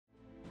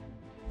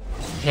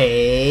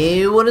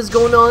Hey, what is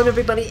going on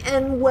everybody,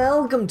 and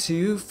welcome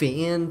to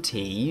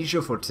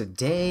Fantasia. For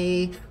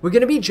today, we're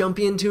going to be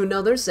jumping into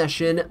another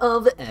session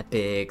of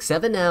Epic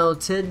 7 Now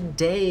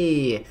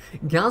today.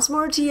 Got some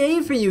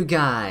RTA for you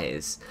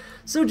guys.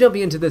 So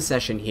jumping into this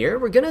session here,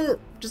 we're going to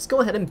just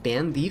go ahead and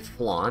ban the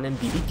Flan and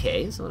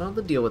BBK, so I don't have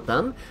to deal with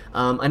them.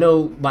 I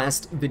know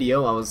last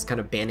video I was kind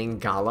of banning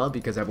Gala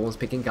because everyone was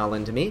picking Gala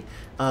into me.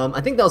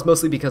 I think that was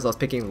mostly because I was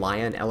picking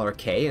Laya and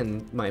LRK,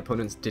 and my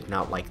opponents did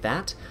not like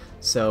that.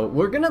 So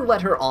we're going to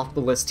let her off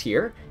the list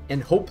here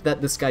and hope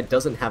that this guy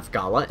doesn't have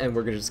Gala, and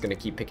we're just going to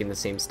keep picking the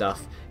same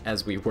stuff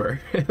as we were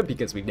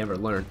because we never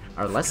learn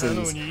our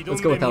lessons.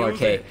 Let's go with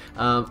LRK.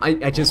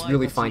 I just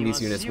really find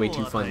these units way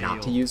too fun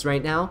not to use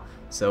right now,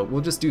 so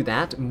we'll just do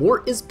that.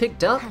 Mort is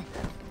picked up,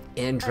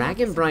 and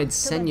Dragon Bride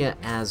Senya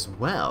as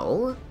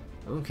well.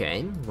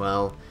 Okay,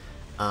 well,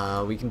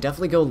 we can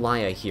definitely go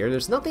Laya here.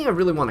 There's nothing I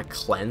really want to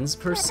cleanse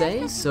per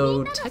se,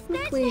 so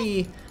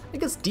technically I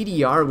guess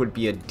DDR would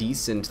be a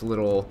decent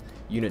little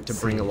unit to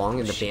bring along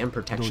in the ban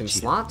protection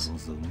slot.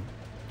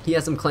 He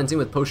has some cleansing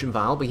with Potion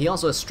Vial, but he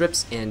also has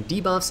strips and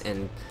debuffs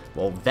and,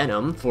 well,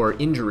 Venom for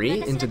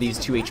injury into these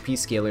 2 HP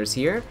scalers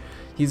here.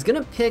 He's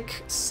gonna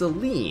pick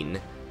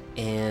Celine,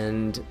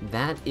 and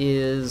that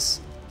is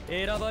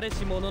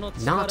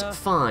not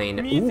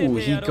fine. Ooh,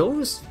 he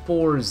goes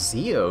for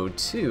Zeo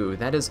too.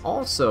 That is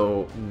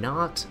also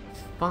not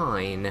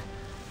fine.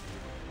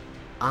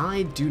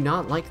 I do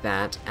not like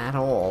that at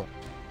all.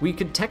 We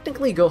could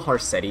technically go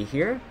Harsetti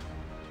here.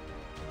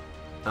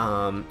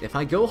 If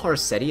I go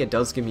Harsetti, it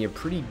does give me a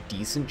pretty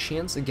decent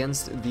chance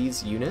against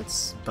these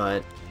units,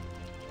 but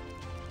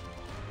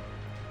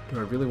do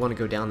I really want to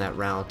go down that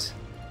route?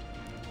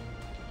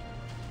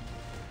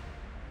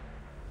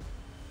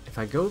 If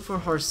I go for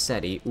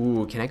Harsetti,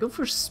 ooh, can I go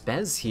for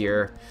Spez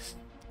here?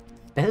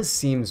 Spez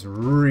seems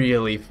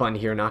really fun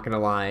here, not gonna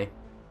lie.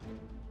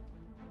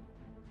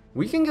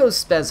 We can go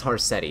Spez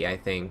Harsetti, I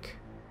think.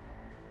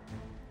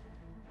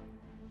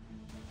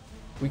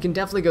 We can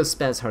definitely go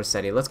Spez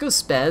Harsetti. Let's go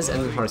Spez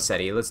and then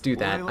Harsetti. Let's do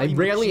that. I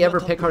rarely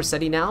ever pick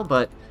Harsetti now,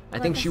 but I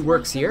think she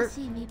works here.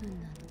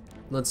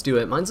 Let's do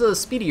it. Mine's a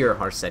speedier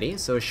Harsetti,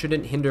 so it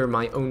shouldn't hinder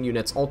my own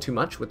units all too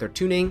much with their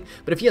tuning.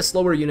 But if he has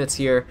slower units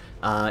here,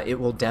 it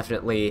will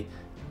definitely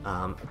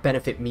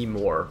benefit me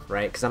more,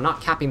 right? Because I'm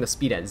not capping the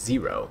speed at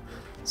 0.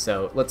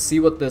 So let's see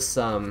what this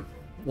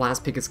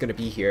last pick is going to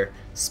be here.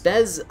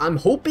 Spez, I'm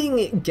hoping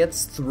it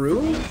gets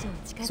through,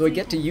 so I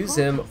get to use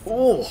him.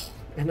 Oh!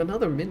 And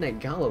another Midnight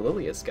Gala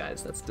Lilius,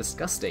 guys. That's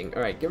disgusting.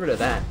 Alright, get rid of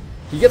that.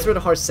 He gets rid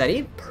of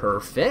Harsetti.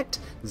 Perfect.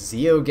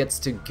 Zeo gets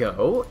to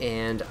go,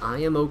 and I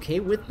am okay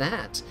with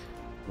that.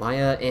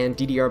 Laya and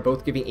DDR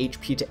both giving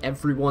HP to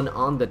everyone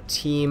on the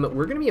team.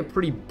 We're going to be a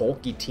pretty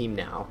bulky team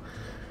now.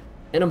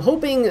 And I'm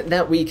hoping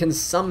that we can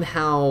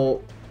somehow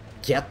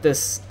get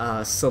this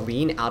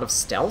Celine out of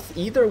stealth,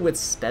 either with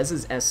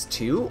Spez's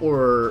S2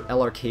 or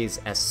LRK's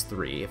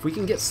S3. If we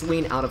can get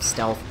Celine out of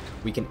stealth,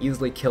 we can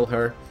easily kill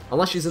her.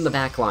 Unless she's in the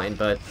back line,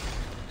 but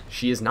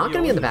she is not going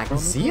to be in the back.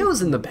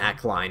 Zeo's in the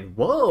back line.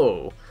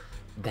 Whoa!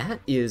 That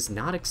is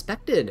not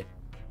expected.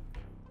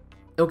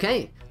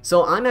 Okay,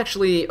 so I'm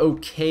actually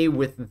okay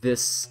with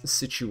this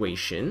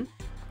situation.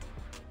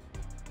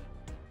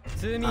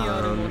 Depends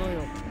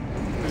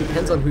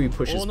on who he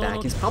pushes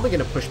back. He's probably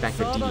going to push back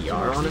the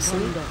DDR, honestly.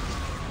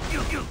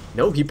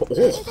 No,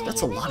 oh,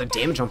 that's a lot of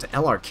damage onto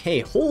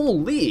LRK.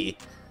 Holy!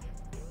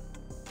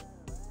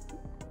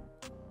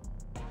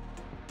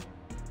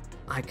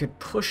 I could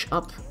push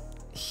up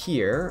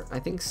here. I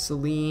think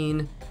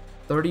Celine,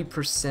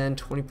 30%,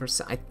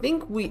 20%. I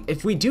think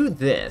if we do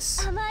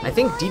this, I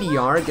think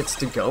DDR gets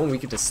to go and we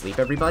get to sleep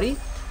everybody.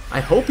 I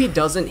hope he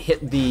doesn't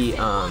hit the,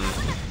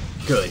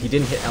 good, he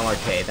didn't hit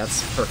LRK.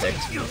 That's perfect.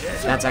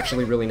 That's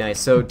actually really nice.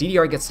 So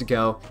DDR gets to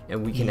go,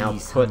 and we can now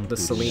put the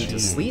Celine to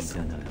sleep.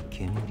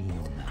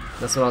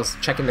 That's what I was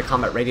checking the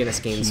combat readiness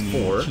gains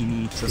for.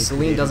 So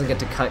Celine doesn't get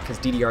to cut because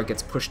DDR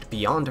gets pushed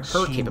beyond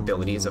her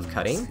capabilities of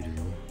cutting.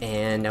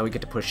 And now we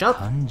get to push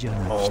up.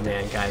 Oh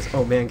man, guys.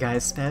 Oh man,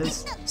 guys.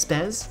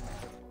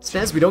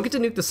 Spez. We don't get to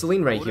nuke the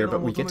Celine right here,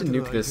 but we get to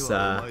nuke this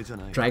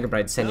Dragon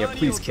Bride Senya.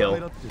 Please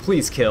kill.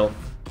 Please kill.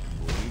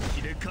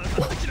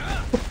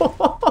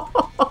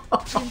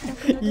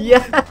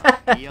 Yes!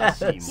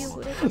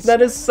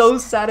 That is so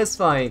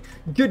satisfying.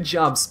 Good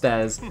job,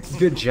 Spez.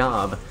 Good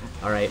job.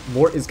 Alright,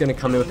 Mort is going to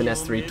come in with an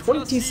S3.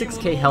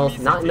 26k health,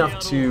 not enough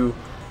to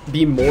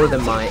be more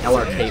than my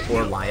LRK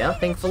or Laya,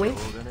 thankfully.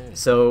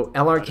 So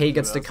LRK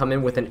gets to come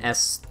in with an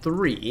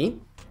S3.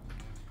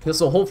 This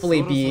will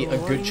hopefully be a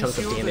good chunk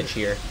of damage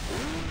here.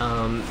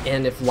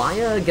 And if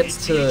Laya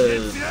gets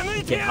to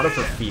get out of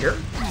her fear,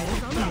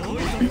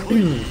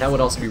 that would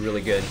also be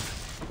really good.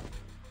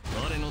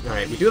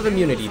 Alright, we do have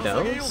immunity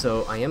though,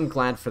 so I am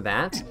glad for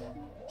that.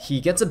 He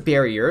gets a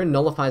barrier,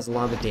 nullifies a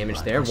lot of the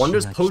damage there.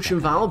 Wonders Potion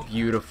Vial,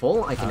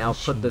 beautiful. I can now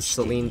put the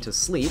Celine to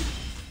sleep.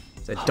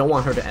 So I don't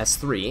want her to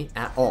S3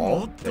 at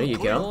all. There you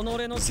go.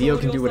 Zeo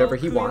can do whatever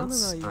he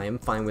wants. I am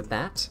fine with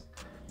that.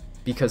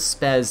 because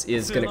Spez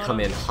is going to come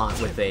in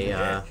hot with a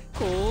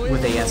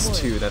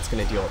S2 that's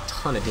going to deal a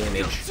ton of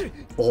damage.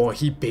 Oh,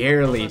 he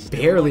barely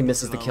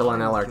misses the kill on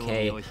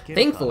LRK,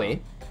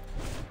 thankfully.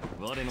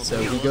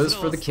 So he goes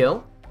for the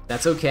kill.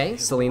 That's okay.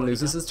 Celine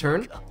loses his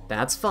turn.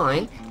 That's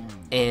fine.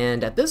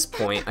 And at this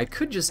point, I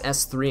could just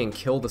S3 and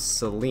kill the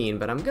Celine,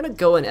 but I'm going to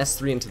go and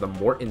S3 into the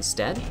Mort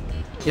instead.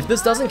 If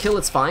this doesn't kill,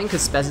 it's fine,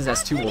 because Spez's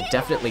S2 will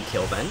definitely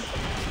kill then.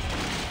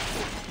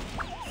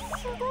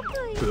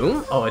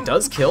 Boom. Oh, it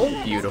does kill.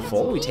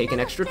 Beautiful. We take an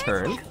extra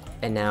turn.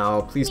 And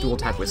now, please dual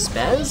attack with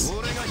Spez.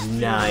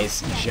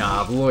 Nice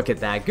job. Look at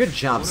that. Good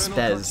job,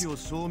 Spez.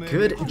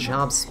 Good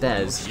job,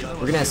 Spez.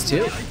 We're going to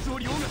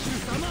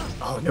S2.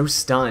 Oh, no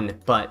stun,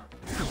 but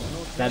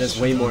that is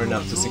way more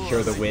enough to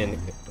secure the win.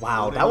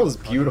 Wow, that was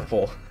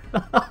beautiful.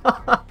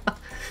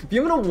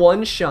 Being able to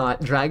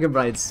one-shot Dragon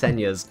Bride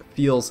Senya's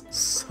feels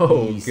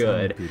so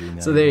good.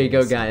 So there you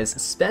go, guys.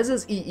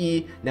 Spez's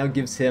EE now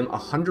gives him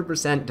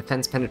 100%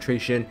 defense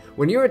penetration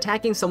when you're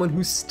attacking someone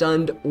who's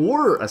stunned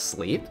or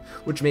asleep,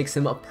 which makes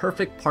him a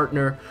perfect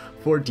partner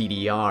for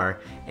DDR.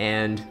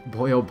 And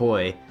boy oh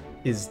boy,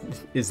 is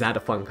that a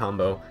fun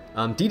combo.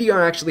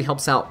 DDR actually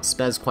helps out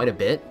Spez quite a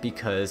bit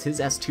because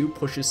his S2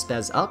 pushes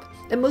Spez up,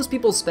 and most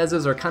people's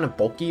Spezes are kind of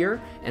bulkier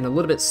and a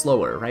little bit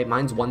slower, right?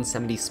 Mine's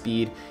 170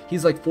 speed,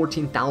 he's like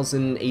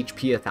 14,000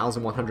 HP,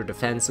 1,100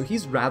 defense, so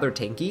he's rather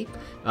tanky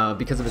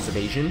because of his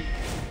evasion,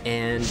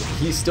 and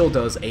he still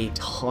does a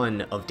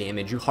ton of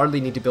damage. You hardly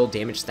need to build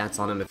damage stats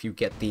on him if you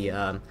get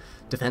the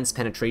defense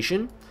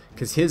penetration,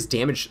 because his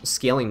damage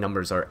scaling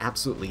numbers are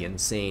absolutely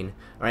insane.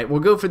 Alright, we'll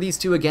go for these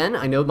two again.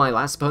 I know my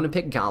last opponent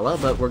picked Gala,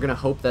 but we're going to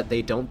hope that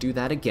they don't do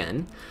that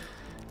again.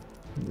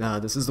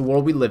 This is the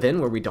world we live in,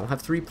 where we don't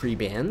have 3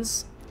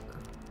 pre-bans.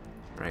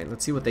 Alright,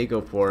 let's see what they go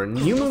for.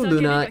 New Moon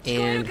Luna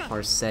and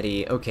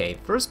Harsetti. Okay,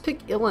 first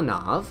pick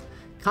Ilanov.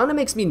 Kind of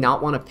makes me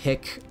not want to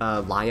pick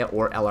Laya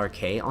or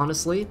LRK,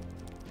 honestly.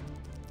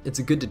 It's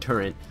a good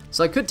deterrent.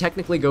 So I could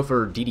technically go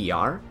for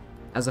DDR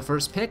as a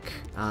first pick.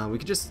 We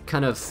could just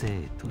kind of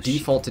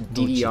default to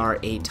DDR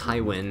a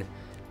Tywin,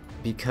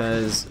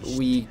 because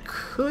we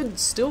could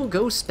still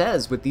go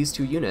Spez with these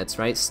two units,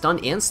 right?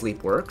 Stun and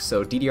sleep work,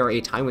 so DDR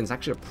a Tywin's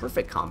actually a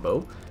perfect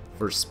combo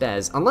for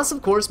Spez, unless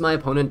of course my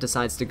opponent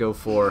decides to go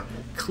for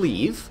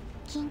Cleave.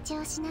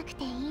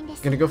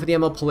 Gonna go for the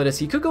ML Politis.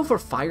 He could go for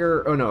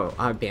Fire, oh no,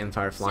 I banned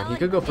Fire Flan. He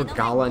could go for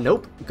Gala,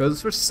 nope,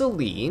 goes for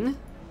Celine.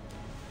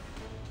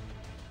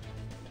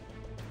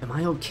 Am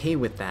I okay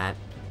with that?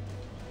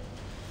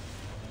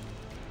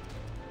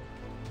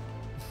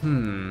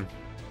 Am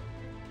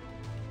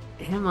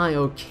I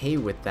okay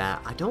with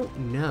that? I don't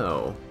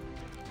know.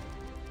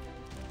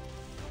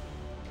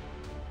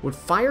 Would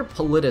Fire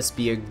Politis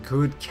be a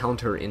good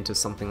counter into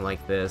something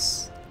like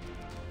this?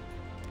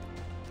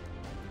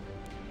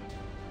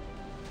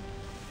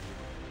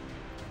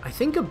 I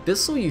think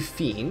Abyssal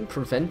Euphine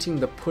preventing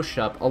the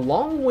push-up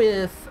along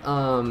with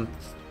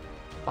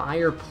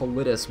Fire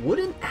Politis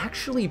wouldn't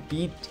actually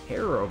be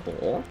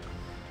terrible.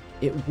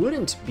 It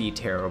wouldn't be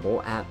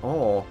terrible at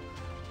all.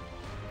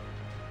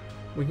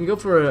 We can go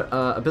for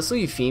Abyssal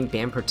Euphine,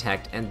 Ban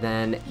Protect, and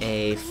then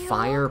a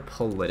Fire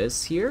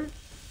Politis here.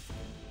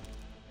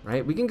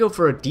 Right? We can go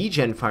for a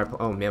Degen Fire Politis.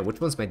 Oh man, which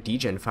one's my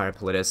Degen Fire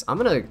Politis? I'm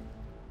gonna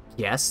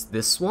guess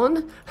this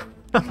one?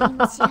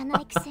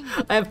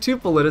 I have 2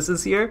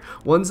 Politises here.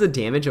 One's a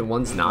damage and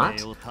one's not.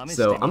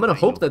 So I'm gonna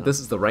hope that this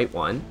is the right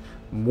one.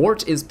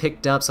 Mort is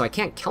picked up, so I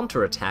can't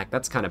counterattack.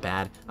 That's kind of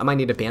bad. I might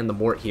need to ban the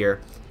Mort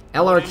here.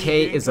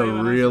 LRK is a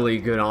really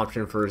good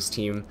option for his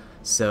team.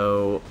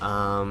 So,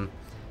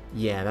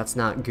 yeah, that's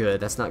not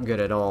good. That's not good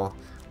at all.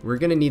 We're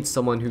going to need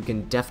someone who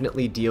can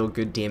definitely deal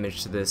good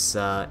damage to this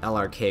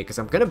LRK, because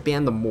I'm going to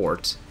ban the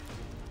Mort.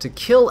 To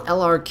kill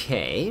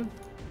LRK...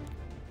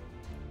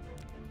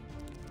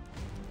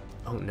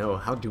 Oh no,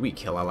 how do we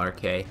kill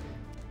LRK?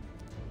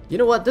 You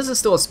know what? This is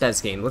still a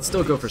Spez game. Let's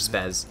still go for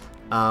Spez.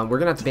 We're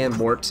going to have to ban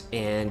Mort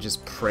and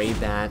just pray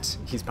that...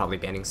 He's probably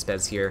banning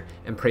Spez here.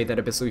 And pray that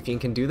Abyssal Euphine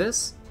can do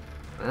this.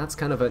 That's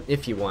kind of an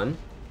iffy one.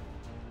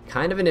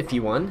 Kind of an iffy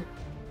one.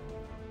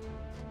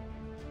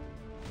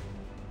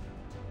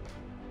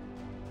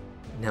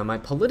 Now my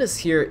Politis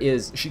here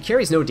is, she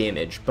carries no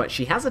damage, but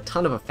she has a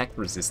ton of effect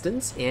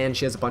resistance, and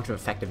she has a bunch of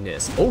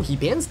effectiveness. Oh, he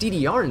bans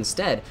DDR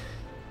instead.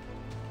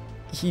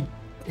 He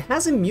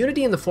has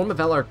immunity in the form of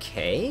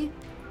LRK?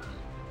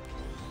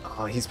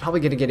 Oh, he's probably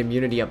going to get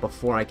immunity up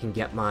before I can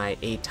get my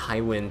A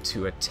Tywin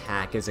to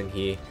attack, isn't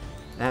he?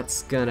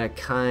 That's gonna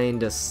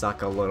kinda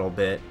suck a little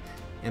bit.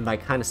 And by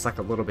kinda suck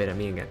a little bit, I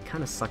mean it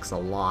kinda sucks a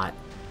lot.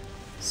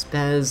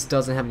 Spez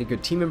doesn't have any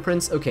good team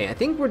imprints. Okay, I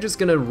think we're just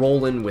gonna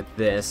roll in with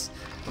this.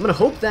 I'm gonna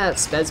hope that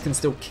Spez can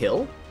still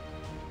kill.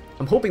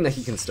 I'm hoping that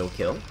he can still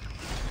kill.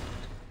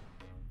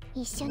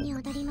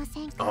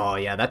 Oh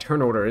yeah, that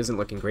turn order isn't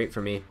looking great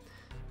for me.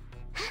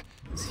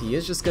 He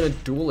is just gonna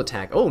dual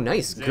attack. Oh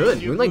nice,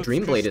 good. Moonlight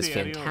Dreamblade is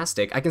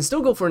fantastic. I can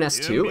still go for an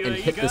S2 and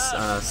hit this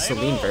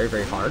Celine very,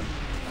 very hard.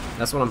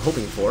 That's what I'm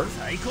hoping for.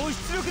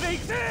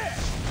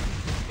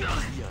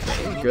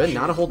 Okay, good,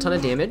 not a whole ton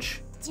of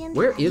damage.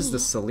 Where is the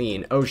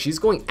Celine? Oh, she's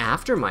going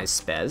after my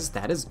Spez.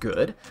 That is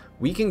good.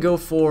 We can go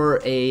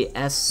for a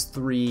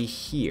S3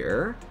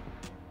 here.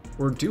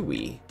 Or do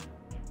we?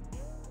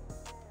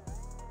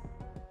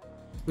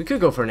 We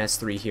could go for an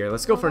S3 here.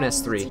 Let's go for an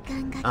S3.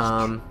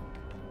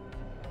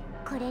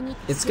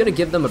 It's going to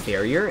give them a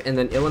barrier, and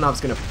then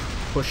Ilanov's going to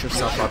push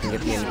herself up and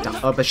get the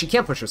oh, but she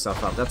can't push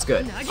herself up. That's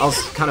good. I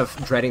was kind of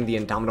dreading the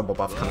Indomitable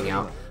buff coming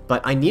out.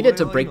 But I needed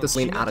to break this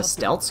lane out of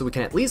stealth, so we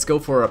can at least go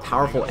for a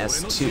powerful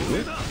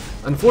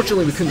S2.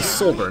 Unfortunately, we couldn't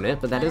soul burn it,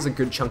 but that is a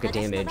good chunk of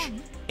damage.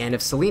 And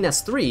if Celine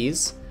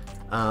S3s,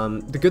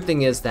 the good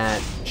thing is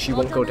that she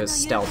won't go to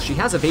stealth. She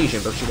has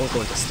evasion, but she won't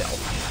go into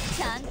stealth.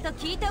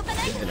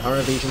 And her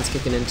evasion's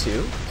kicking in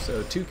too,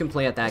 so 2 can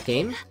play at that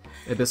game.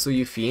 Abyssal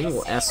Euphine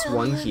will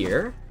S1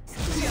 here.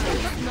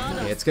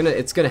 Okay,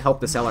 it's gonna help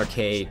this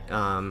LRK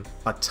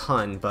a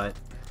ton, but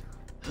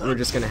we're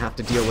just gonna have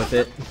to deal with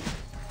it.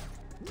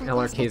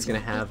 LRK is gonna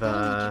have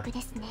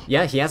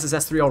yeah, he has his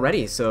S3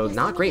 already, so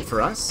not great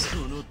for us.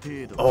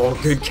 Oh,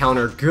 good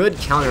counter, good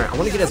counter. I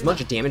want to get as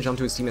much damage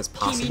onto his team as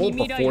possible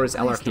before his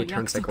LRK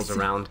turn cycles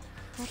around.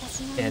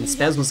 And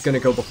Spez was gonna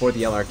go before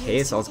the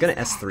LRK, so I was gonna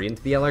S3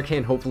 into the LRK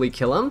and hopefully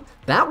kill him.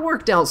 That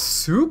worked out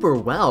super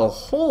well.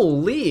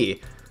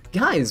 Holy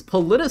guys,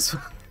 Politis.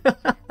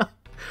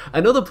 I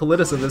know the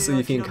Politis Abyssal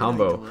Euphine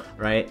combo,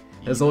 right,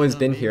 has always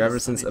been here ever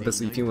since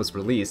Abyssal Euphine was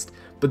released,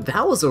 but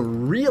that was a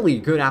really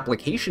good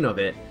application of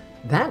it.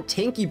 That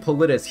tanky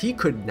Politis, he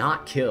could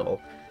not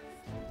kill.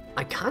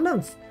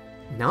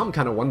 Now I'm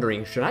kind of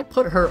wondering, should I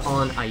put her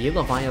on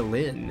Ayala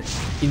Violin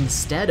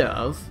instead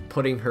of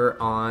putting her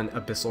on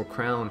Abyssal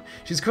Crown?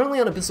 She's currently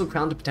on Abyssal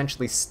Crown to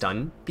potentially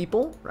stun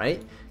people,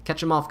 right?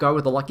 Catch them off guard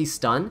with a lucky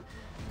stun.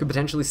 Could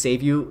potentially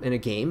save you in a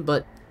game,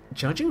 but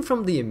judging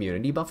from the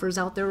immunity buffers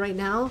out there right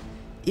now,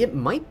 it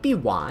might be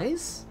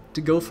wise to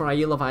go for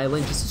Ayala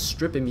Violin just to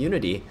strip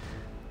immunity.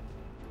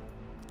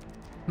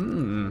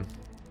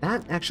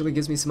 That actually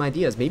gives me some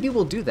ideas. Maybe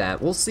we'll do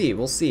that. We'll see,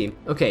 we'll see.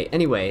 Okay,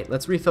 anyway,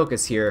 let's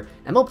refocus here.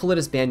 ML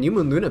Politis banned, New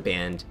Moon Luna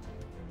banned.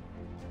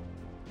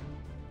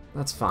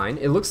 That's fine.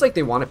 It looks like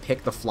they want to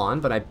pick the Flan,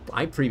 but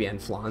I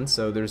pre-banned Flan,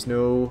 so there's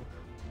no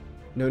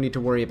need to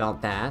worry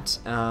about that.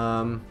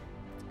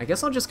 I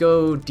guess I'll just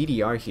go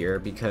DDR here,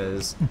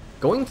 because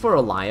going for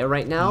Alaya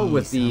right now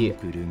with the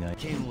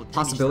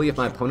possibility of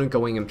my opponent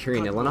going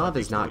Empyrean Ilanov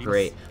is not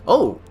great.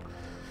 Oh!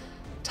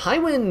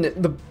 Tywin,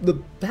 the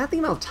bad thing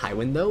about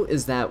Tywin though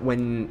is that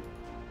when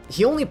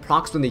he only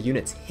procs when the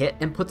units hit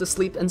and put to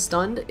sleep and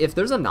stunned. If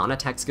there's a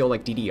non-attack skill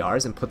like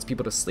DDRs and puts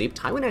people to sleep,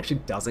 Tywin actually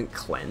doesn't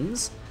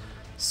cleanse.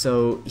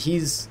 So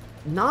he's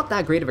not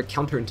that great of a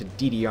counter into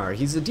DDR.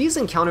 He's a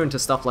decent counter into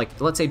stuff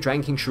like, let's say,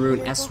 Dragon King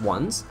Sharoon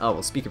S1s. Oh,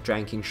 well, speak of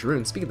Dragon King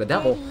Sharoon, speak of the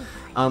devil.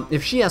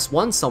 If she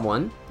S1s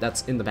someone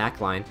that's in the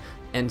backline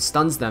and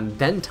stuns them,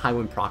 then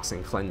Tywin procs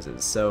and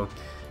cleanses. So,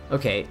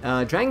 okay,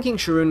 Dragon King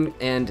Sharoon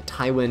and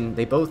Tywin,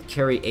 they both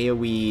carry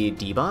AoE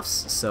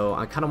debuffs, so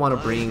I kind of want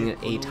to bring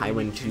a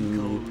Tywin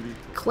to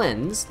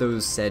cleanse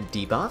those said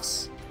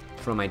debuffs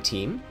from my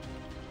team.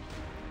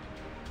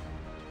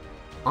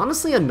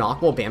 Honestly, a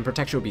Knockwall Band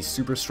Protection would be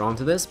super strong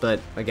to this, but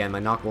again, my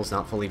Knockwall's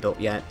not fully built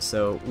yet,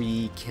 so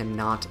we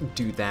cannot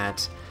do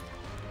that.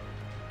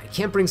 I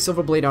can't bring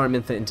Silverblade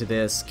Araminta into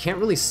this. Can't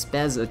really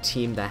spez a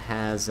team that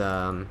has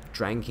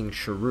Dragon King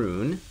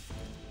Sharoon.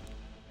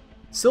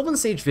 Sylvan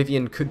Sage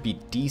Vivian could be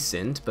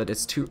decent, but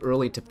it's too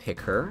early to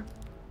pick her.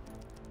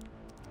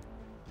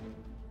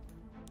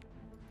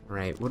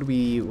 Alright, what do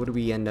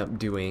we end up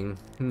doing?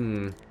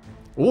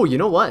 Oh, you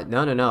know what?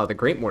 No. The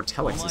Great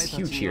Mortelix is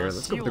huge here.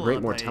 Let's go with the Great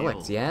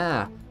Mortelix.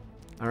 Yeah.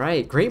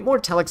 Alright, Great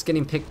Mortelix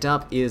getting picked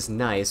up is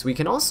nice. We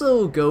can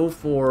also go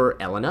for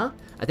Elena.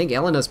 I think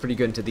Elena's pretty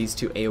good into these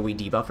two AoE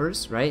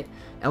debuffers, right?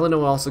 Elena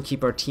will also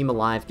keep our team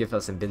alive, give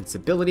us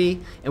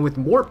invincibility, and with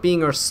Mort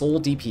being our sole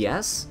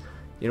DPS,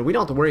 you know, we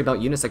don't have to worry about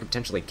units that could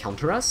potentially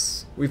counter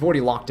us. We've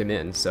already locked him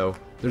in, so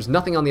there's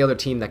nothing on the other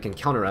team that can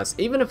counter us.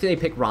 Even if they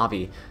pick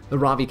Ravi, the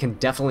Ravi can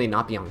definitely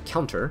not be on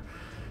counter.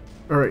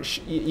 Or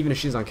even if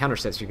she's on counter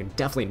sets, you can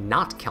definitely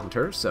not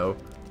counter, so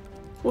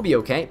we'll be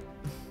okay.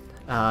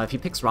 If he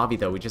picks Ravi,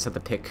 though, we just have to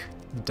pick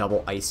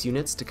double ice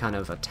units to kind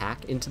of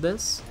attack into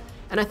this.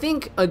 And I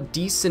think a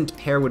decent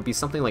pair would be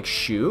something like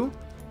Shu.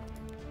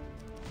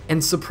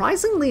 And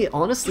surprisingly,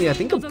 honestly, I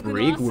think a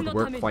Brig would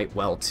work quite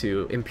well,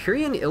 too.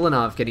 Empyrean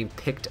Ilanov getting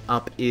picked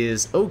up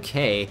is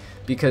okay,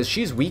 because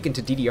she's weak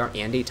into DDR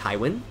and a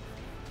Tywin.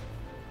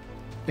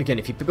 Again,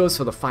 if he goes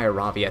for the Fire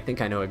Ravi, I think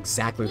I know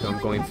exactly who I'm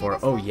going for.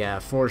 Oh yeah,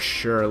 for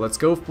sure. Let's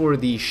go for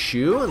the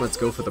Shu, and let's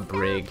go for the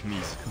Brig.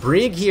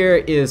 Brig here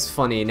is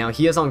funny. Now,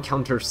 he is on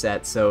counter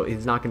set, so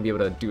he's not going to be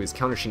able to do his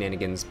counter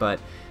shenanigans, but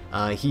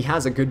he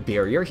has a good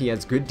barrier, he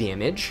has good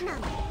damage,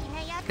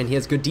 and he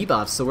has good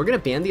debuffs, so we're going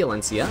to ban the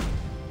Alencia,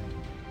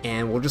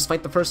 and we'll just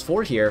fight the first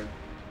 4 here.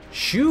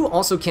 Shu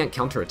also can't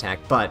counterattack,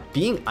 but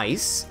being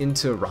ice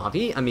into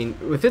Ravi, I mean,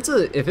 if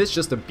it's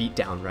just a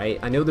beatdown, right?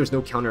 I know there's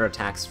no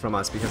counterattacks from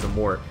us because of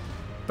Mort,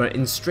 but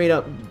in straight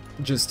up,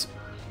 just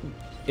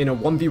in a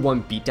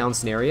 1v1 beatdown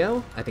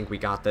scenario, I think we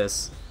got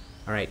this.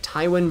 Alright,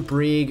 Tywin,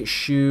 Brig,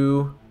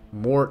 Shu.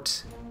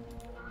 Mort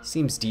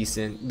seems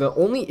decent. The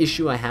only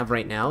issue I have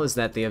right now is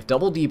that they have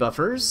double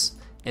debuffers,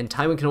 and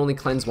Tywin can only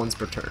cleanse once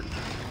per turn.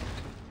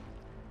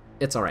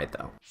 It's alright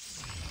though.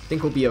 I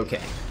think we'll be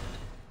okay.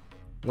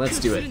 Let's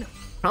do it.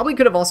 Probably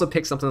could have also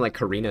picked something like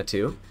Karina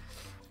too.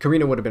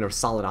 Karina would have been a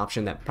solid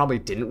option that probably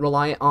didn't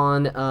rely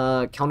on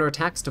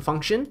counterattacks to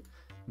function,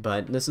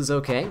 but this is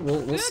okay.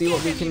 We'll see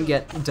what we can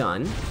get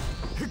done.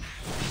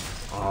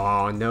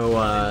 Oh,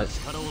 no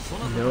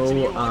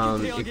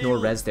ignore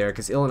res there,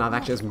 because Ilanov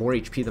actually has more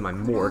HP than my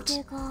Mort.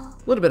 A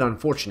little bit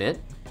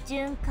unfortunate.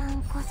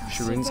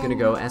 Sharoon's gonna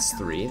go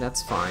S3,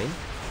 that's fine.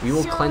 We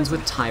will cleanse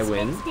with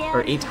Tywin,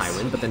 or a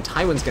Tywin, but then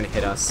Tywin's gonna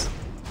hit us.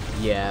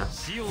 Yeah.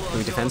 Can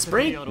we defense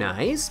break?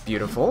 Nice,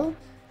 beautiful.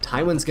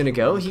 Tywin's gonna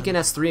go. He can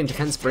S3 and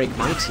defense break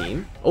my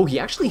team. Oh, he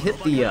actually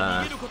hit the,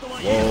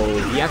 whoa,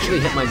 he actually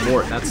hit my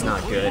Mort. That's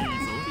not good.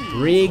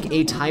 Brig,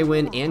 a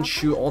Tywin, and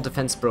Shu all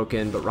defense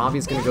broken, but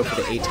Ravi's gonna go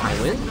for the a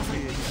Tywin.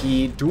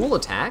 He dual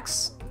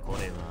attacks.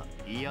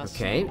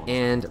 Okay,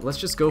 and let's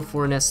just go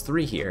for an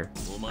S3 here.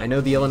 I know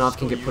the Ilanov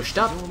can get pushed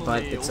up,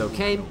 but it's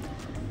okay.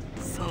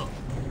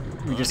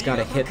 We just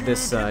gotta hit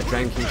this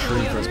Dragon King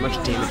Sharoon for as much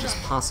damage as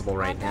possible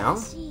right now.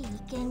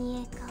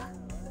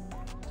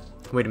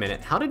 Wait a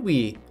minute, how did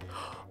we...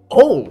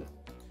 Oh!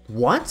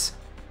 What?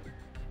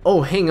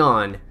 Oh, hang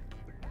on.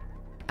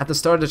 At the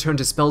start of the turn,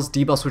 dispels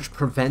debuffs which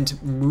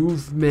prevent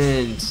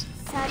movement.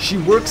 She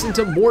works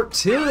into Mort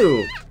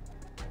too!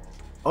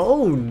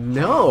 Oh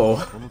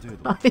no!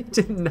 I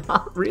did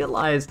not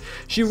realize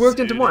she worked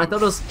into Mort. I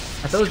thought it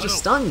was just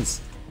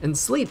stuns and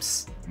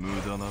sleeps.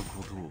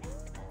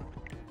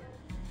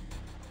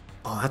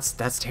 Oh,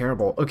 that's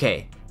terrible.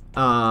 Okay.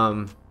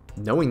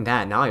 Knowing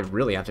that, now I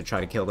really have to try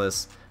to kill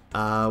this.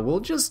 We'll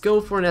just go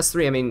for an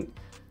S3. I mean,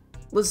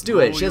 let's do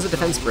it. She has a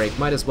defense break.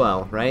 Might as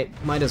well, right?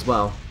 Might as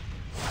well.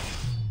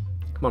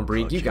 Come on,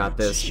 Brig, you got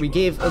this. We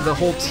gave the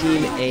whole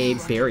team a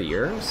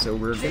barrier, so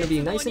we're gonna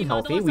be nice and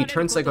healthy. We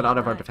turn cycled out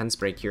of our defense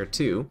break here,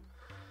 too.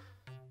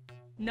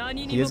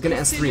 He is gonna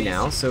S3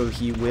 now, so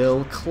he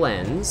will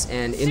cleanse,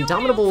 and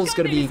Indomitable is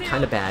gonna be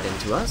kind of bad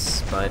into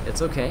us, but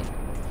it's okay.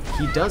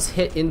 He does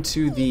hit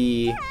into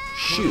the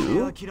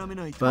Shu,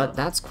 but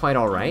that's quite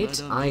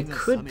alright. I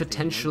could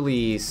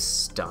potentially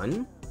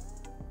stun.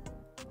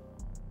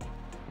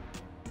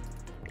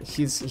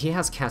 He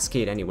has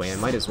Cascade anyway. I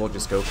might as well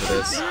just go for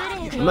this.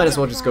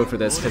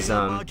 Because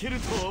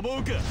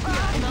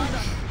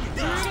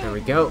there we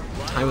go.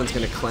 Tywin's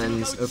gonna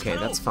cleanse. Okay,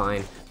 that's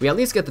fine. We at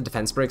least get the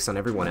defense breaks on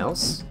everyone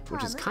else,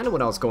 which is kind of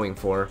what I was going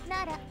for.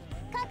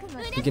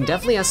 He can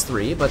definitely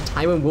S3, but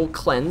Tywin will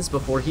cleanse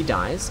before he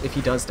dies, if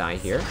he does die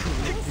here.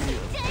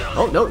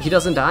 Oh, no, he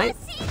doesn't die?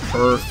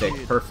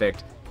 Perfect,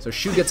 perfect. So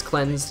Shu gets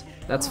cleansed.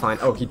 That's fine.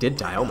 Oh, he did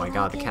die. Oh my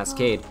god, the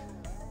Cascade.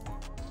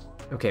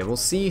 Okay, we'll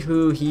see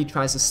who he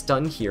tries to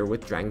stun here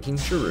with Dragon King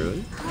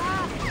Sharoon.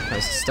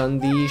 Tries to stun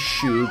the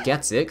Shu,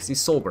 gets it, because he's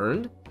soul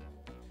burned.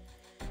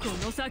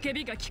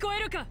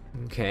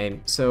 Okay,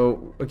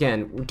 so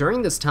again,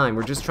 during this time,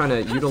 we're just trying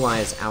to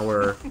utilize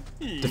our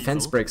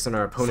defense breaks on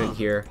our opponent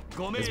here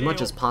as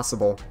much as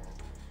possible.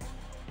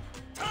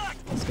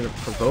 He's gonna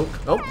provoke.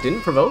 Oh,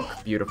 didn't provoke.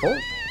 Beautiful.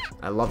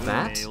 I love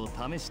that.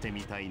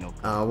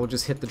 We'll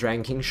just hit the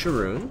Dragon King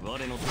Sharoon.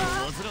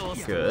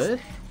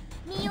 Good.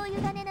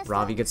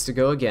 Ravi gets to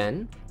go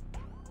again.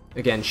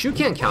 Again, Shu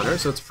can't counter,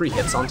 so it's free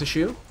hits onto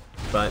Shu.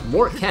 But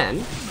Mort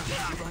can.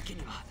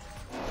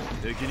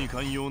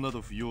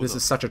 This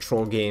is such a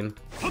troll game.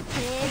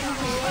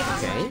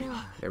 Okay,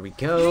 there we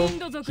go.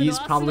 He's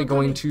probably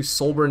going to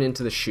soul burn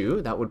into the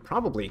Shu. That would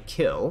probably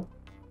kill.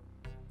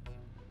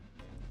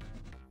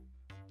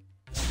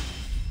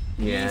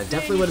 Yeah,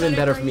 definitely would have been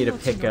better for me to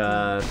pick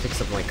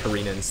something like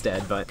Karina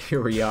instead, but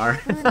here we are.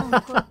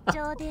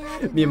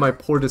 Me and my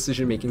poor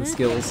decision-making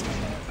skills.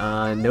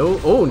 No.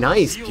 Oh,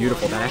 nice.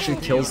 Beautiful. That actually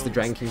kills the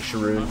Dragon King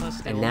Sharoon.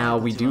 And now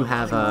we do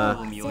have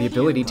the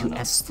ability to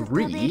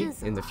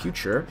S3 in the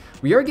future.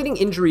 We are getting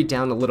injury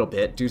down a little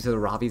bit due to the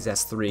Ravi's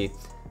S3.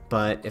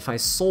 But if I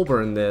soul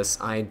burn this,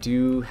 I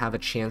do have a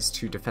chance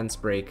to defense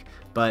break.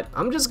 But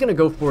I'm just gonna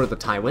go for the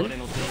Tywin.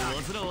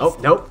 Oh,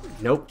 nope,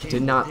 nope,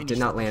 did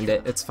not land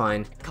it. It's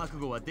fine.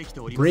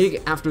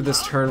 Brig after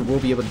this turn will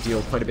be able to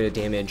deal quite a bit of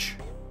damage.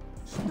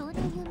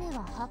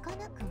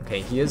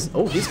 Okay, he's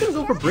gonna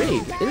go for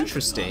Brig.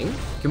 Interesting.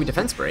 Can we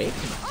defense break?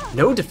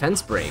 No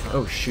defense break.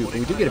 Oh shoot,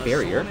 we do get a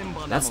barrier.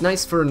 That's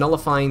nice for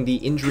nullifying the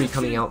injury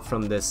coming out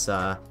from this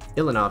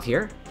Ilanov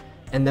here.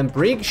 And then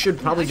Brig should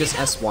probably just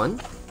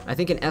S1. I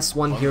think an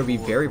S1 here would be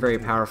very, very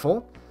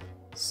powerful.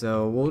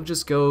 So we'll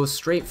just go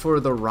straight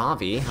for the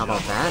Ravi. How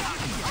about that?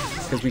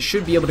 Because we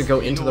should be able to go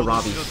into the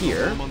Ravi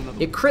here.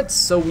 It crits,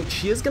 so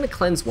she is going to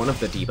cleanse one of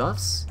the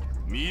debuffs.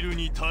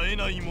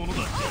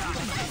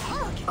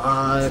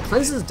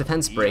 Cleanses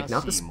defense break,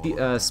 not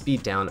the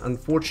speed down,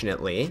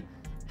 unfortunately.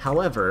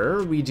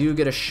 However, we do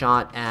get a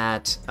shot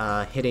at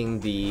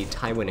hitting the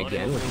Tywin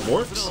again with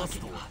Mort.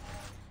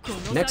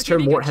 Next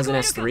turn, Mort has an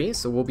S3,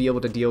 so we'll be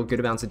able to deal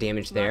good amounts of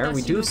damage there.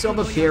 We do still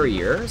have a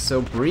barrier,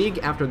 so Brig,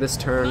 after this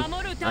turn,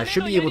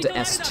 should be able to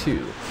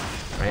S2.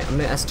 Right, I'm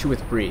going to S2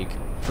 with Brig,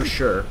 for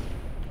sure.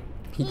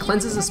 He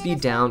cleanses the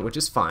speed down, which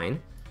is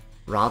fine.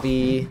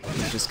 Ravi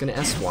is just gonna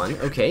S1.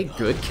 Okay,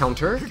 good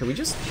counter. Can we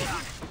just...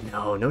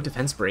 No, no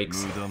defense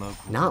breaks.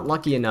 Not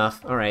lucky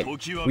enough. Alright,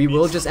 we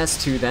will just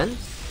S2 then.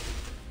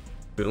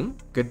 Boom,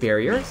 good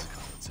barrier.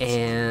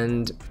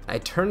 And I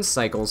turn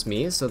cycles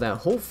me so that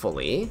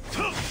hopefully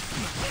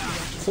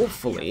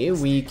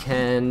we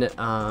can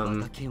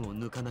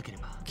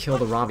kill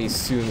the Ravi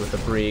soon with the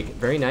Brig.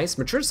 Very nice.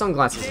 Mature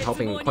Sunglasses is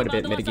helping quite a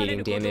bit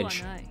mitigating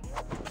damage.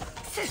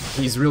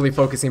 He's really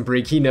focusing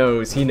Brig. He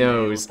knows.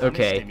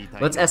 Okay,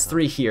 let's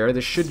S3 here.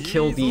 This should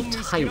kill the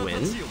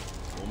Tywin.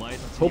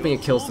 Hoping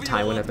it kills the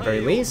Tywin at the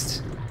very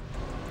least.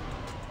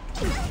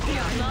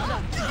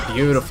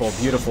 Beautiful,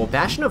 beautiful.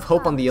 Bastion of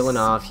Hope on the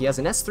Ilanov. He has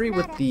an S3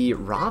 with the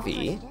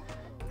Ravi.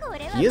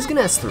 He is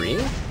gonna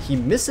S3. He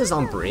misses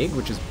on Brig,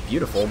 which is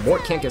beautiful.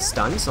 Mort can't get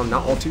stunned, so I'm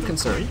not all too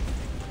concerned.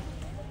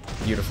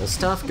 Beautiful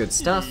stuff, good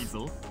stuff.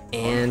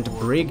 And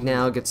Brig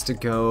now gets to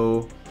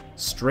go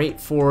straight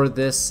for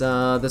this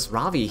this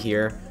Ravi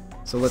here.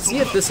 So let's see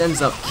if this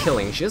ends up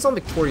killing. She is on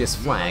Victorious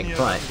Flag,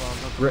 but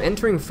we're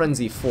entering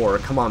Frenzy 4.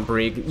 Come on,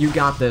 Brig. You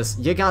got this.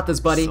 You got this,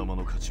 buddy.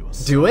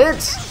 Do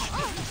it!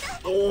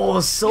 Oh,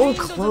 so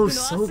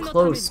close, so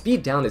close.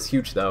 Speed down is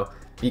huge, though,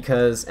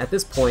 because at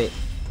this point,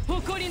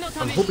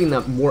 I'm hoping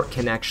that Mort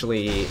can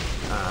actually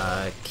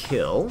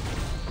kill.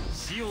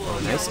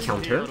 Oh, nice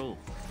counter.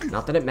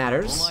 Not that it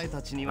matters.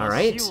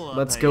 Alright,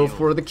 let's go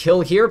for the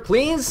kill here,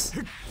 please!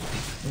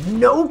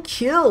 No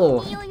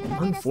kill!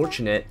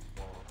 Unfortunate.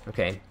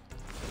 Okay.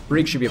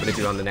 Brig should be able to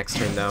do it on the next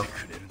turn, though.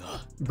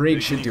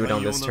 Brig should do it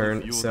on this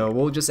turn, so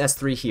we'll just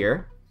S3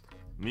 here.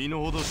 There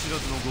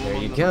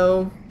you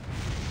go.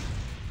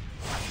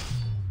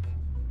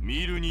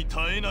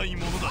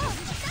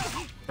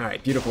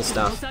 Alright, beautiful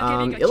stuff.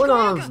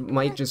 Ilanov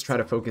might just try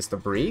to focus the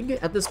Brig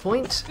at this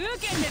point.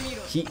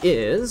 He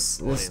is.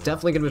 This is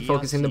definitely going to be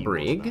focusing the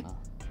Brig.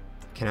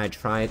 Can I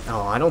try it?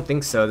 Oh, I don't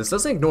think so. This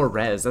doesn't ignore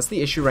res. That's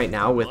the issue right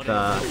now with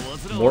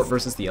Mort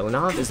versus the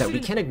Ilanov, is that we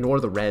can't ignore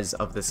the res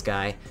of this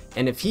guy.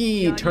 And if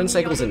he turn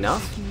cycles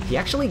enough, he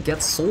actually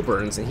gets soul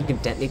burns and he can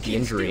detonate the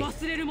injury.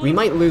 We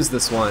might lose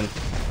this one.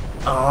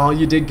 Oh,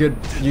 you did good.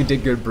 You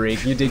did good,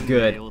 Brig. You did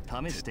good.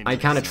 I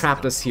kind of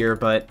trapped us here,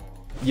 but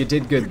you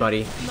did good,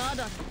 buddy.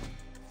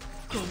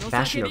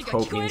 Bastion of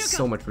Hope means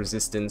so much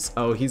resistance.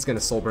 Oh, he's gonna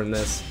soul burn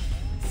this.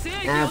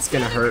 That's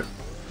gonna hurt.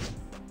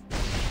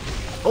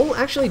 Oh,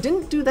 actually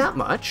didn't do that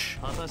much.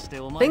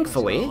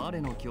 Thankfully.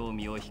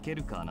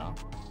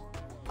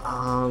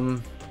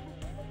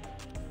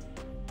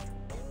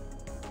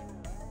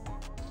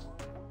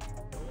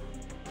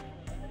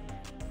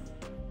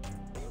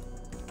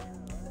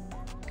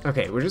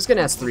 Okay, we're just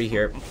gonna S3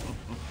 here.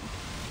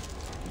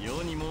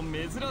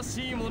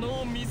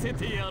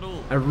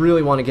 I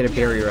really want to get a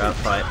barrier up,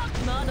 but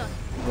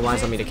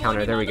relies on me to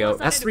counter. There we go.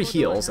 S3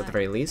 heals at the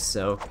very least,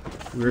 so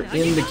we're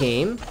in the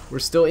game. We're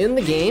still in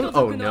the game.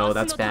 Oh no,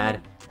 that's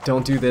bad.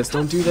 Don't do this.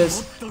 Don't do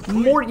this.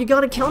 Mort, you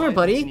gotta counter,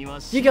 buddy.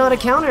 You gotta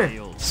counter.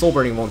 Soul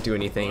burning won't do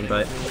anything,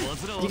 but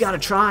you gotta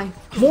try.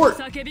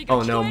 Mort.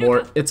 Oh no,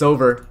 Mort. It's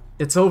over.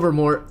 It's over,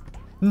 Mort.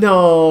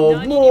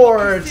 No,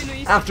 Mort.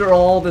 After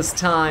all this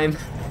time.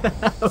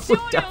 We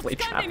definitely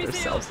trapped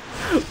ourselves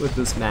with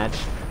this match.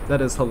 That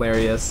is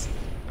hilarious.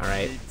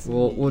 Alright,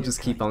 we'll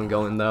just keep on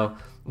going though.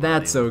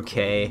 That's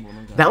okay.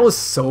 That was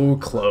so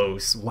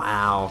close.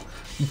 Wow.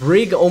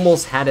 Brig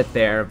almost had it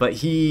there, but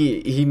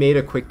he made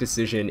a quick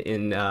decision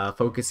in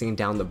focusing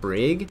down the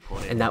Brig,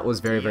 and that was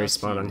very, very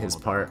smart on his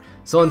part.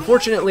 So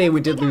unfortunately, we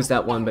did lose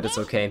that one, but it's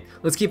okay.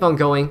 Let's keep on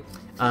going.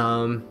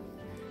 Now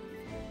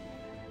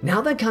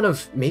that kind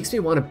of makes me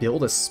want to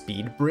build a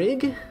speed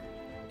Brig.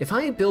 If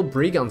I build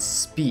Brig on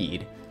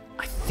speed,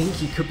 I think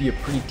he could be a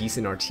pretty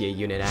decent RTA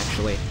unit,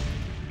 actually.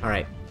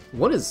 Alright,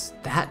 what is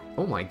that?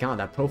 Oh my god,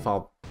 that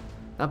profile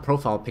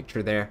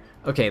picture there.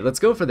 Okay, let's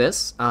go for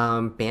this.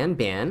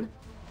 Ban.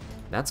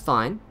 That's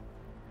fine.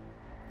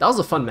 That was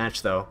a fun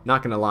match, though,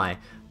 not gonna lie.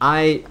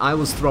 I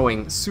was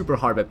throwing super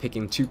hard at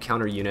picking two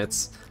counter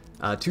units.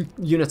 2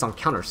 units on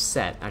counter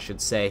set, I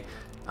should say.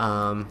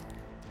 I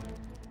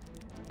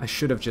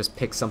should have just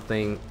picked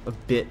something a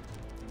bit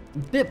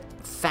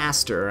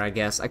faster, I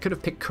guess. I could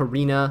have picked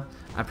Karina.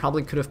 I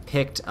probably could have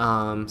picked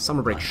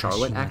Summerbreak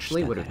Charlotte,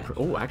 actually.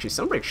 Oh, actually,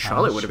 Summerbreak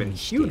Charlotte would have been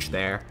huge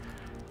there.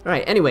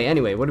 Alright,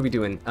 anyway, what are we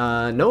doing?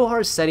 No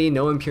Harseti,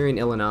 no Empyrean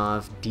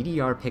Ilanov.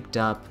 DDR picked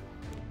up.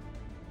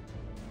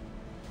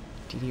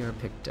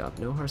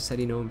 No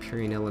Harseti, no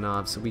Empyrean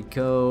Ilanov. So we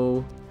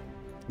go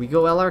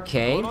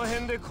LRK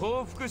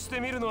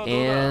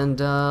and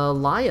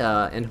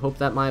Laya, and hope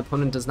that my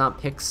opponent does not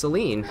pick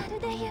Celine.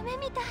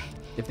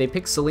 If they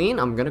pick Celine,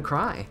 I'm gonna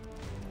cry.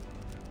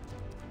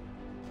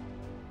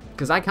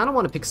 Because I kind of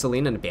want to pick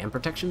Celine in a band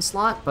protection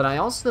slot, but I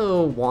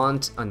also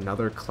want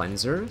another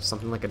cleanser.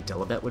 Something like a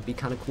Dilibet would be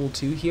kind of cool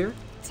too here.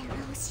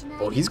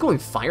 Oh, he's going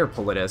Fire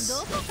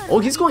Politis. Oh,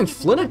 he's going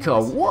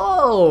Flinica.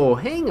 Whoa,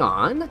 hang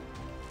on.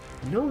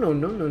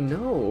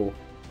 No.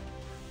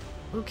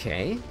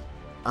 Okay.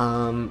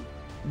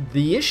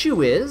 The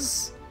issue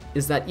is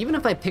that even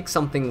if I pick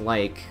something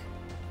like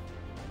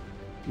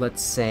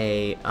let's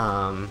say,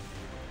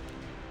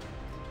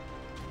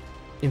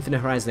 Infinite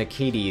Horizon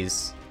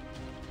Acades,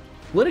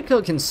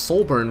 Politica can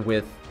soul burn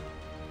with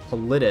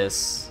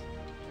Politis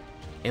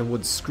and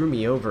would screw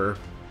me over.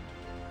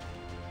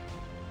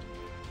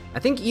 I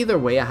think either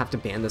way I have to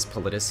ban this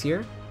Politis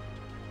here.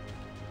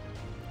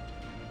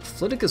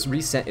 Politica's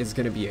reset is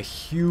going to be a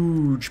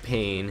huge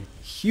pain.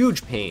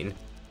 Huge pain.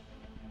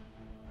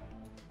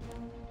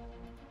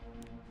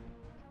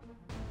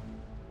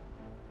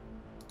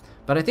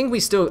 But I think we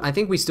still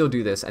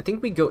do this. I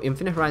think we go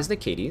Infinite Horizon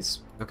Acades,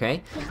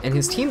 okay? And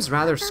his team's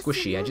rather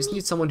squishy. I just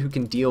need someone who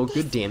can deal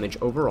good damage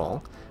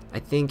overall. I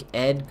think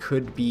Ed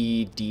could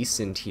be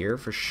decent here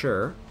for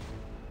sure.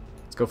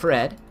 Let's go for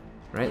Ed.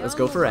 Right, let's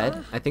go for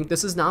Ed. I think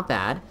this is not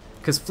bad,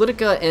 because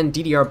Politica and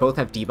DDR both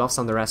have debuffs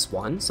on their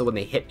S1, so when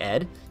they hit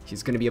Ed,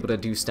 he's going to be able to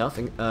do stuff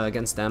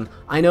against them.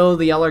 I know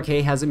the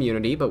LRK has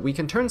immunity, but we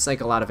can turn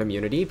cycle out of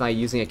immunity by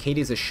using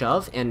Acades' as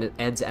shove and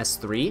Ed's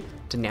S3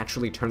 to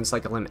naturally turn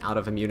cycle him out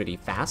of immunity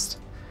fast.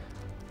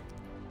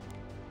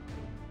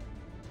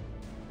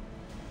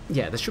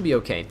 Yeah, this should be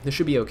okay. This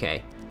should be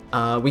okay.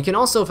 We can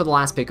also, for the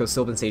last pick, go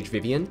Sylvan Sage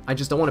Vivian. I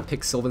just don't want to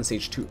pick Sylvan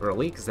Sage too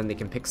early, because then they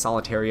can pick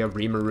Solitaria,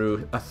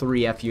 Rimuru, a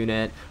 3F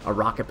unit, a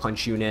Rocket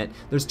Punch unit.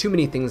 There's too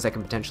many things that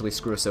can potentially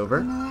screw us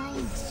over.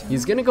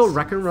 He's gonna go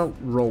Requiem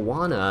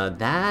Rowana.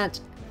 That...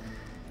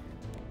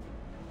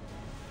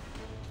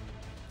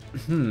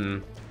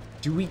 Do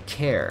we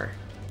care?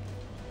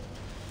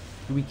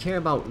 Do we care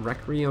about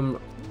Requiem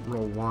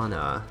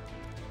Rowana?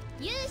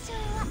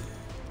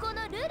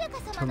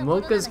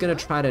 Tomoka's gonna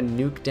try to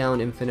nuke down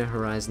Infinite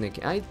Horizon.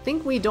 I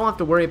think we don't have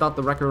to worry about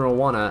the Requiem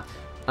Rowana.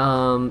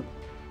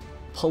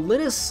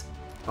 Politis...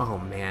 Oh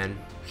man.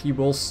 He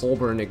will Soul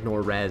Burn,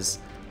 ignore Res.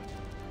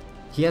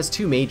 He has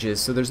 2 mages,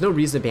 so there's no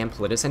reason to ban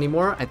Politis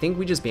anymore. I think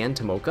we just ban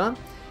Tomoka.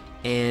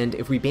 And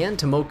if we ban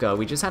Tomoka,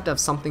 we just have to have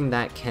something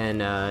that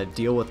can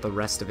deal with the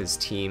rest of his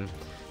team.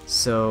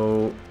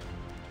 So...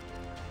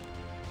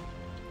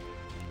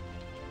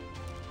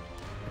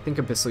 I think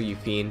Abyssal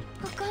Euphine.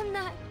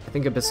 I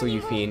think Abyssal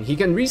Euphine. He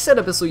can reset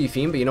Abyssal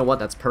Euphine, but you know what?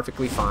 That's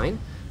perfectly fine.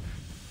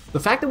 The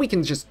fact that we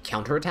can just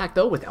counterattack,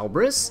 though, with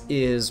Elbrus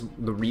is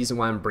the reason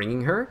why I'm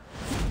bringing her.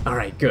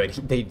 Alright, good.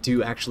 They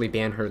do actually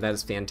ban her. That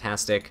is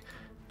fantastic.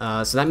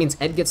 So that means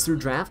Ed gets through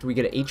draft. We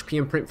get an HP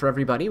imprint for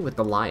everybody with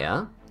the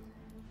Laya.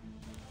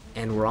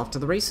 And we're off to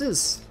the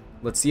races.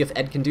 Let's see if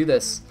Ed can do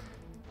this.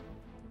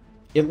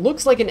 It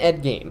looks like an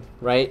Ed game,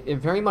 right? It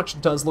very much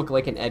does look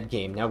like an Ed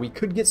game. Now, we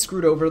could get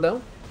screwed over,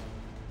 though.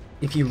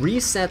 If he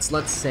resets,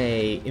 let's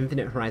say,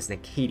 Infinite Horizon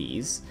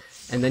Acades,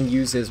 and then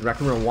uses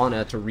Requiem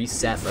Rowana to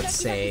reset, let's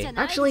say...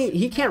 Actually,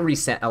 he can't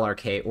reset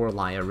LRK or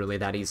Laya really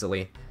that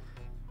easily.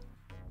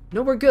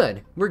 No, we're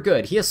good. We're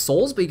good. He has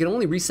souls, but he can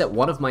only reset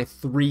one of my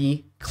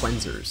 3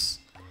 cleansers.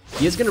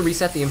 He is going to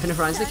reset the Infinite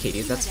Horizon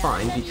Acades, that's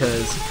fine,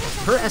 because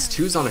her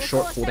S2 is on a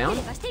short cooldown,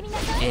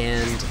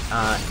 and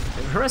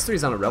her S3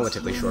 is on a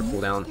relatively short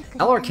cooldown.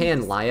 LRK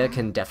and Laya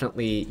can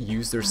definitely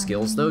use their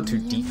skills, though, to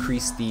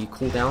decrease the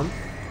cooldown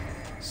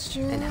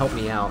and help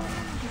me out.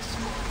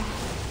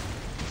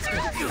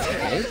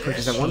 Okay,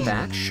 pushes that one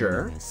back,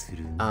 sure.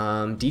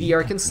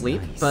 DDR can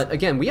sleep, but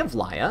again, we have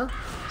Laya,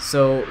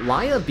 so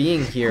Laya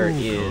being here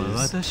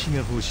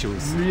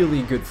is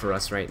really good for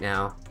us right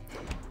now.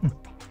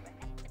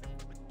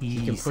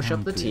 He can push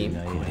up the team.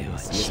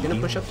 He's gonna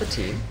push up the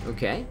team,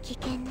 okay.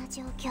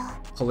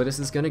 Politis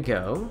is gonna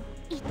go.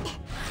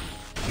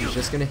 He's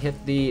just gonna hit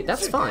the...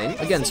 That's fine.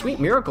 Again, Sweet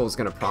Miracle is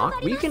gonna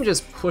proc. We can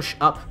just push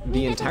up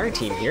the entire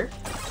team here.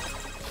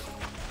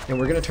 And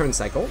we're gonna turn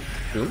cycle.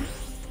 Boom.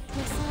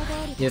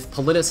 If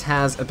Politis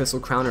has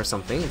Abyssal Crown or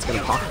something, it's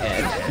gonna pop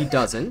Ed. He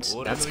doesn't.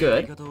 That's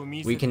good.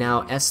 We can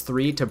now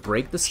S3 to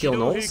break the skill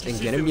nulls and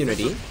get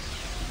immunity.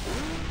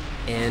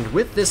 And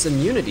with this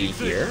immunity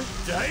here,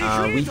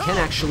 we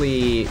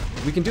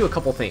can do a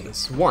couple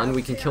things. One,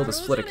 we can kill this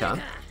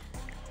Politica.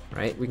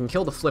 Right? We can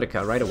kill the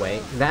Politica right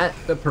away. That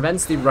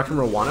prevents the Requiem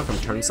Rowana from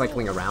turn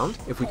cycling around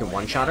if we can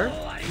one-shot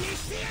her.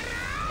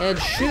 Ed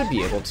should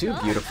be able to.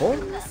 Beautiful.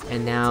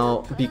 And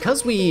now,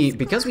 because we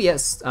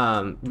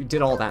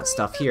did all that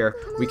stuff here,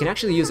 we can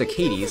actually use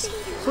Acades,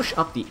 push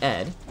up the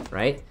Ed,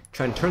 right?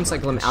 Try and turn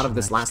cycle him out of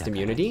this last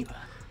immunity.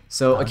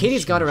 So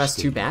Acades got her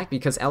S2 back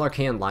because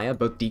LRK and Laya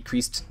both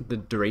decreased the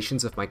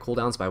durations of my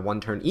cooldowns by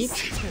 1 turn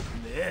each.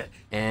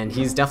 And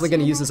he's definitely going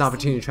to use this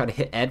opportunity to try to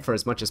hit Ed for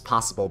as much as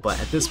possible, but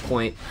at this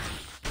point,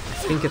 I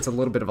think it's a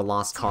little bit of a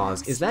lost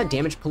cause. Is that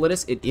damage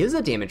Politis? It is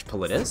a damage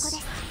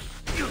Politis.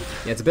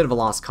 Yeah, it's a bit of a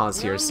lost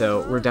cause here,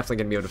 so we're definitely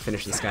going to be able to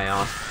finish this guy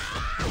off.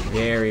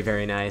 Very,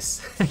 very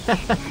nice.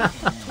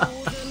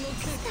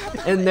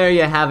 And there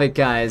you have it,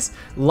 guys.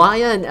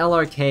 Laya and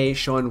LRK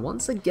showing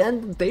once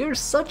again that they are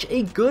such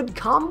a good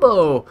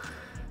combo.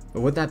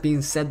 But with that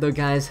being said, though,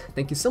 guys,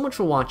 thank you so much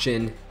for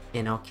watching,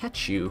 and I'll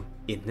catch you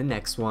in the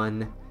next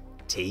one.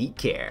 Take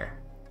care.